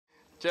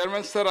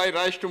Chairman, sir, I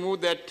rise to move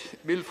that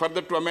bill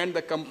further to amend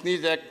the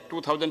Companies Act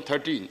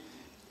 2013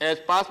 as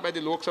passed by the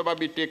Lok Sabha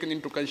be taken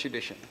into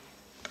consideration.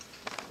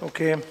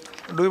 Okay.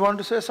 Do you want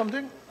to say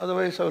something?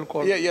 Otherwise, I will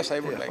call. Yes,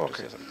 I would like to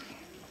say something.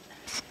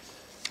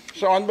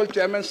 So, Honorable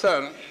Chairman,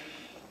 sir,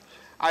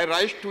 I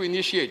rise to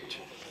initiate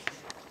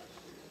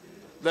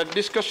the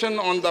discussion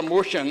on the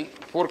motion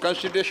for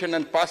consideration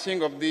and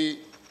passing of the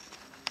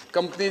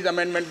Companies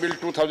Amendment Bill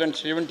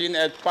 2017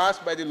 as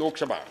passed by the Lok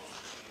Sabha.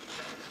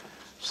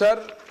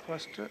 Sir,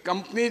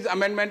 Companies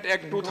Amendment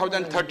Act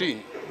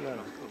 2013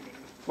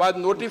 was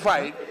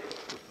notified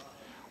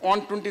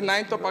on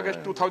 29th of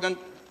August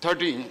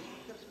 2013,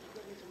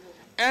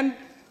 and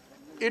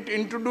it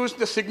introduced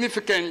the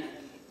significant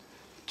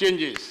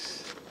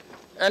changes.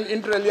 And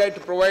inter alia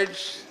it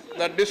provides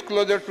the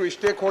disclosure to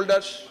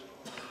stakeholders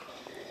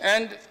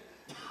and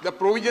the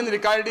provision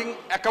regarding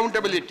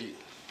accountability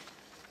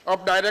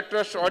of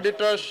directors,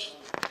 auditors,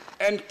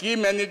 and key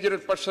managerial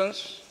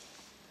persons,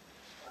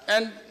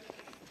 and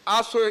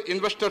also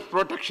investor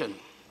protection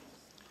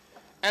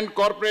and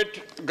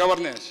corporate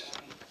governance.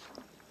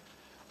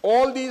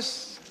 All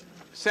these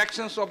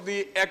sections of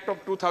the Act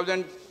of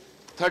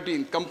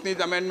 2013,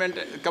 Companies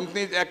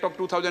Act of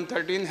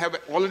 2013 have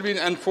already been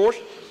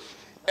enforced,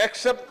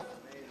 except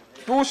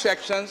two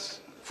sections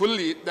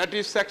fully, that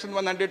is Section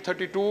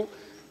 132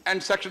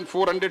 and Section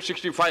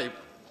 465,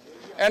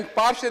 and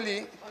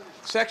partially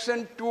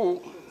Section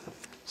 2,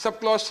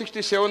 Subclause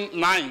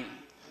 67(9),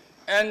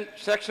 and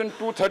Section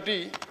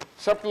 230,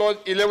 Subclause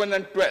 11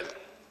 and 12.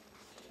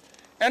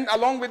 And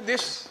along with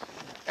this,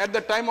 at the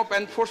time of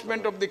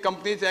enforcement of the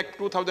Companies Act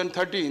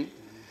 2013,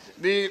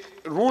 the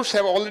rules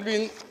have already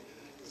been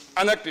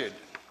enacted.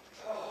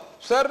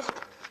 Sir,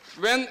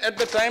 when at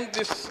the time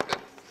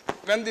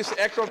when this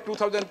Act of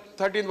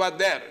 2013 was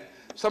there,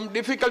 some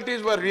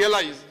difficulties were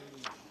realized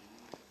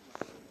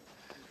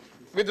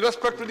with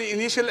respect to the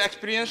initial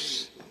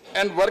experience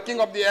and working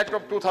of the Act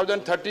of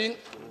 2013,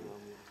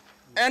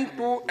 and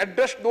to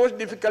address those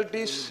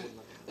difficulties,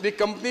 the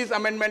Companies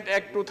Amendment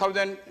Act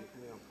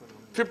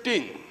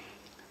 2015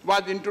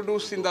 was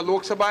introduced in the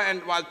Lok Sabha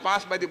and was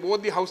passed by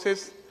both the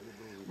houses.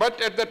 But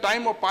at the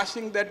time of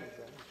passing that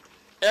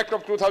Act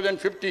of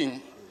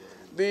 2015,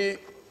 the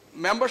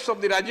members of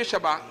the Rajya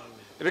Sabha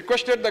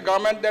requested the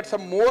government that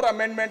some more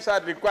amendments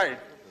are required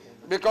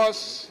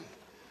because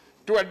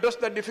to address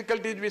the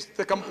difficulties which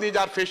the companies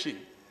are facing.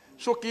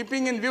 So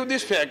keeping in view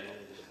this fact,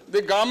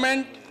 the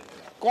government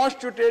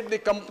constituted the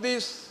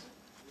Companies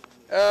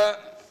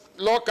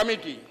Law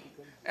Committee,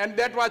 and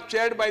that was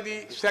chaired by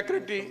the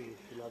Secretary,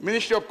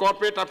 Ministry of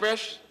Corporate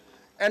Affairs,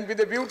 and with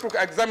a view to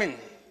examine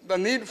the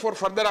need for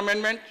further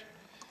amendment,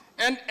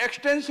 and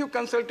extensive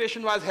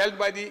consultation was held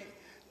by the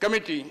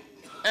committee,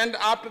 and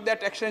after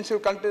that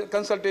extensive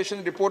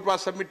consultation, report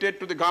was submitted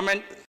to the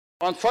government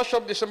on 1st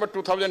of December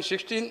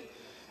 2016,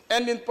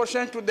 and in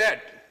pursuant to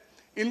that,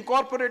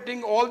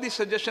 incorporating all the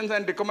suggestions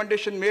and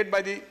recommendations made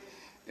by the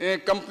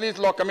Companies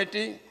Law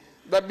Committee,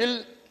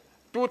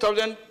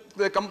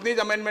 the Companies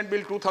Amendment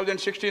Bill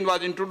 2016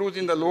 was introduced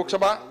in the Lok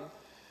Sabha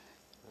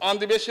on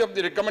the basis of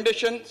the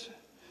recommendations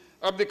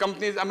of the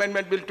Companies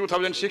Amendment Bill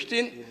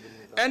 2016,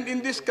 and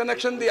in this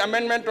connection, the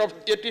amendment of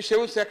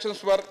 87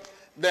 sections were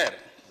there.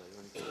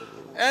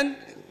 And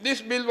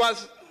this bill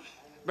was,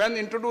 when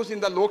introduced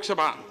in the Lok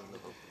Sabha,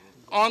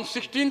 on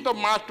 16th of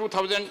March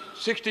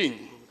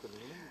 2016,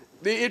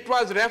 it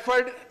was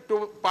referred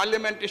to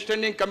Parliament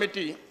Standing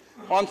Committee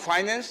on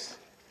Finance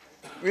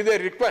with a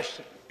request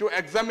to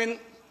examine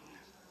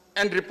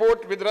and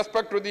report with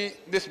respect to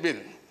this bill.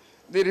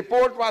 The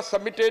report was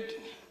submitted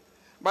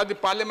by the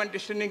Parliament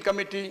Standing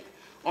Committee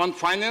on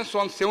Finance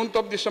on 7th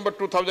of December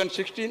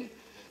 2016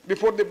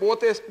 before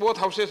both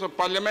houses of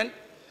Parliament,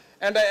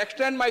 and I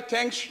extend my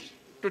thanks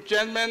to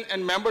chairman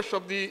and members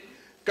of the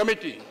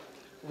committee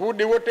who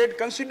devoted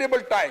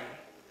considerable time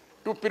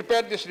to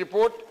prepare this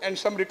report, and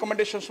some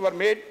recommendations were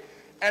made,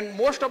 and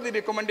most of the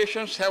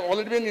recommendations have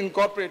already been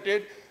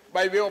incorporated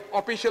by way of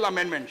official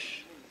amendments.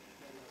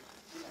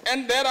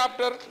 And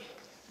thereafter,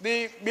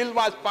 the bill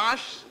was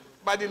passed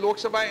by the Lok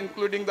Sabha,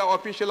 including the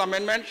official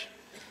amendments,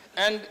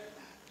 and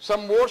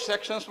some more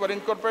sections were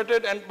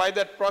incorporated, and by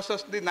that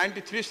process, the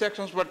 93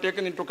 sections were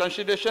taken into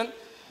consideration,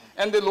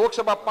 and the Lok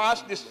Sabha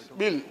passed this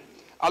bill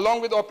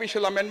along with the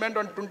official amendment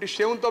on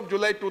 27th of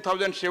July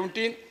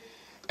 2017,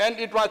 and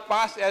it was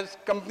passed as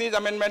Companies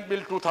Amendment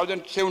Bill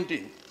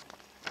 2017.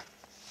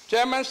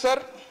 Chairman, sir,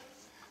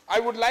 I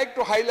would like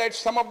to highlight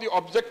some of the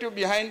objectives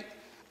behind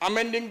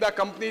amending the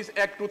Companies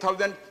Act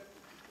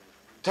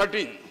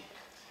 2013.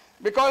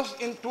 Because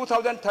in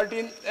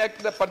 2013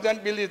 Act, the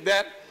present bill is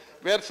there,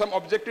 where some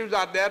objectives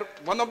are there.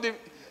 One of the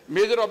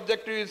major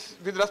objectives is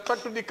with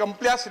respect to the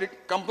compliance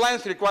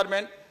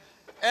requirement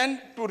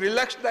and to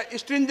relax the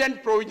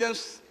stringent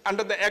provisions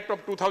under the Act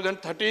of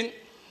 2013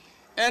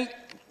 and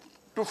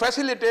to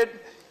facilitate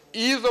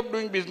ease of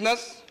doing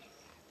business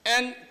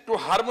and to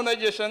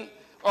harmonization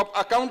of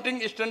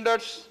accounting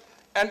standards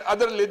and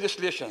other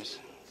legislations.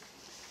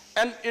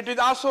 And it is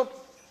also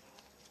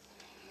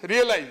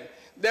realized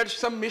that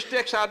some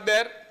mistakes are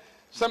there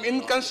Some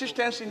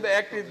inconsistency in the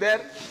Act is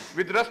there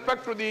with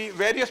respect to the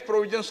various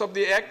provisions of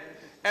the Act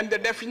and the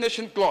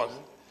definition clause.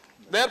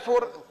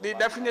 Therefore, the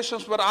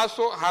definitions were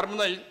also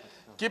harmonized,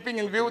 keeping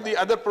in view the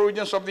other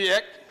provisions of the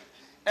Act,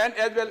 and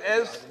as well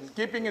as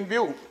keeping in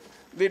view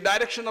the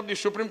direction of the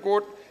Supreme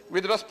Court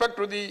with respect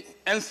to the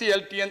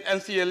NCLT and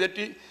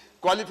NCLAT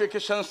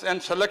qualifications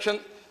and selection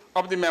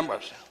of the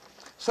members.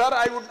 Sir,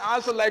 I would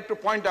also like to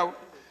point out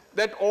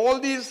that all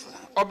these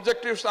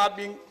objectives are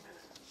being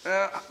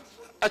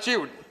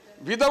achieved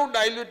without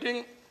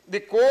diluting the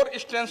core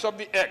strengths of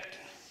the Act.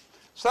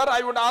 Sir,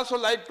 I would also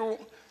like to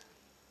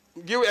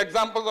give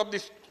examples of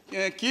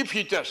the key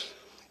features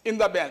in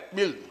the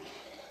bill.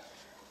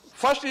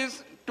 First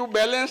is to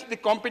balance the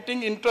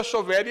competing interests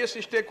of various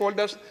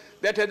stakeholders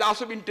that has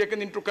also been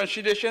taken into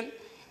consideration,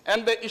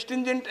 and the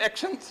stringent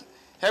actions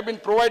have been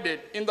provided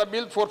in the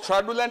bill for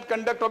fraudulent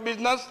conduct of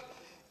business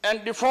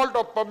and default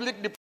of public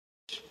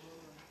deposits.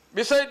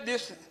 Besides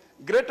this,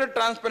 greater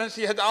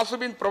transparency has also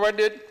been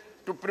provided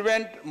to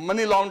prevent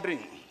money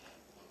laundering.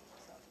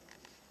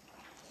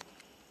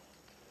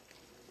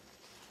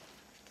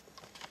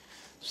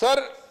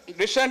 Sir,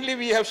 recently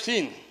we have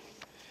seen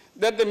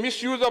that the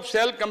misuse of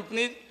shell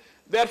companies,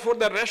 therefore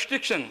the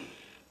restriction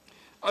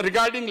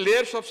regarding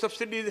layers of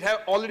subsidies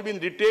have already been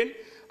retained.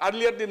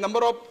 Earlier the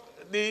number of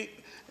the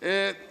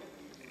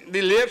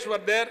layers were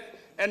there,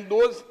 and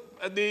those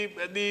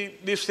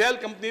the shell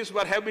companies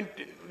have been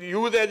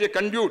used as a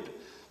conduit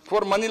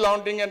for money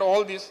laundering and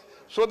all this.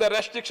 So the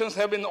restrictions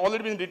have been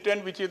already been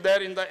retained, which is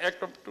there in the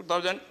Act of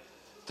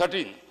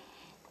 2013.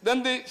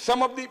 Then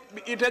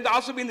it has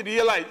also been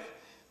realized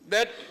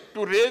that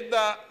to raise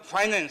the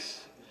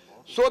finance,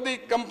 so the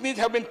companies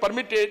have been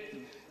permitted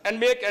and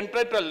make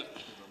entitled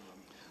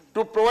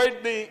to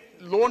provide the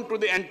loan to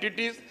the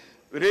entities,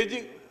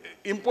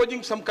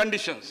 imposing some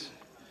conditions.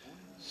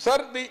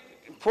 Sir,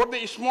 for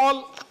the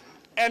small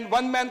and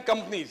one-man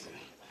companies,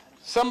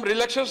 some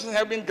relaxations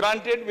have been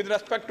granted with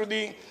respect to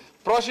the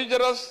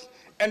procedures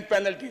and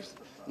penalties.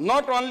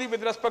 Not only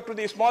with respect to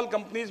the small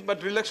companies,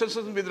 but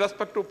relaxations with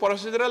respect to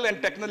procedural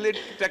and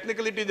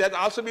technicalities has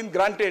also been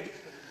granted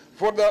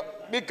for the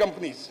big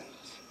companies.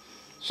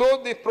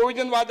 So the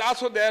provision was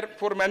also there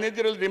for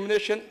managerial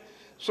remuneration,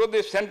 so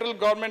the central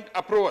government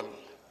approval.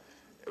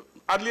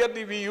 Earlier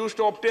we used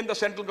to obtain the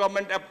central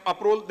government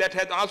approval, that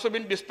has also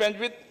been dispensed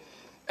with,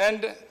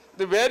 and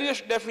the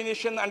various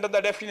definitions under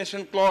the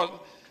definition clause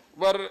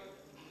were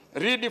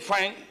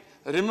redefined,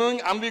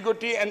 removing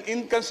ambiguity and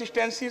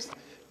inconsistencies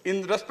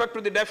in respect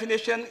to the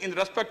definition, in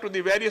respect to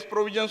the various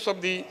provisions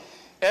of the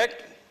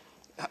Act,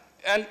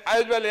 and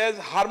as well as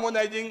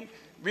harmonizing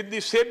with the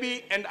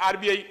SEBI and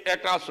RBI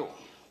Act also.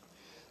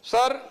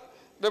 Sir,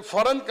 the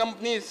foreign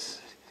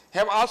companies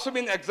have also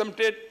been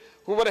exempted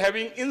who were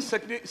having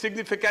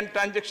insignificant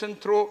transactions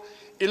through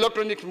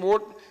electronic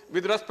mode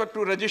with respect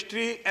to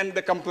registry and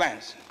the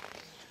compliance.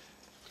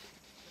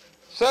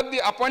 Sir,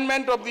 the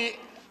appointment of the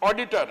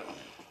auditor,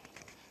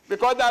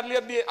 because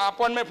earlier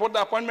for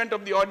the appointment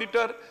of the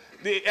auditor,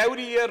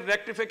 every year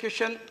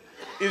rectification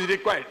is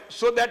required.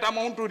 So that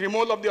amount to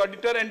removal of the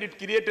auditor, and it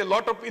creates a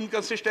lot of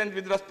inconsistency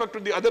with respect to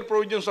the other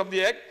provisions of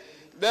the Act.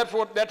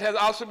 Therefore, that has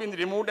also been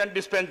removed and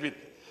dispensed with.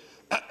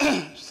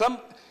 Some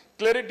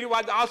clarity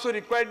was also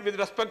required with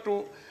respect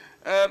to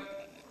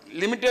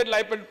limited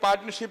liability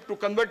partnership to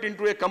convert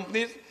into a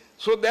company.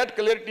 So that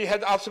clarity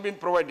has also been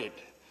provided.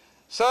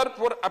 Sir,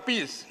 for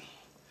appeals,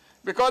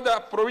 because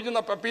the provision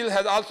of appeal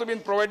has also been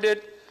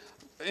provided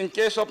in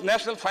case of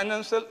National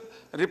Financial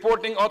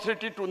Reporting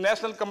Authority to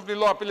National Company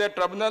Law Appellate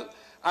Tribunal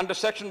under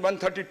Section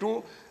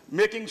 132,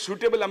 making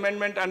suitable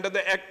amendment under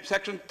the Act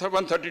Section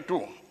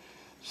 132.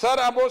 Sir,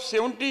 about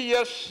 70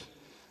 years,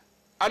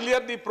 earlier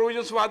the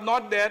provisions were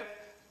not there,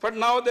 but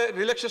now the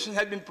relaxation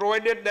has been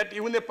provided that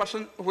even a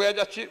person who has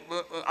achieved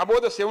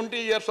above the 70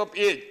 years of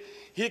age,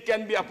 he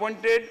can be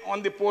appointed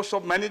on the post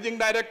of managing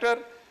director,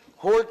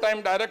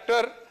 whole-time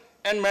director,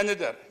 and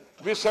manager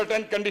with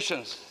certain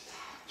conditions.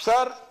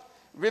 Sir,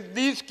 with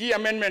these key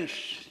amendments,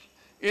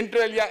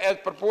 inter alia as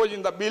proposed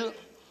in the bill,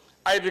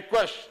 I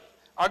request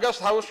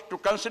August House to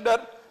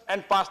consider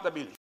and pass the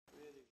bill.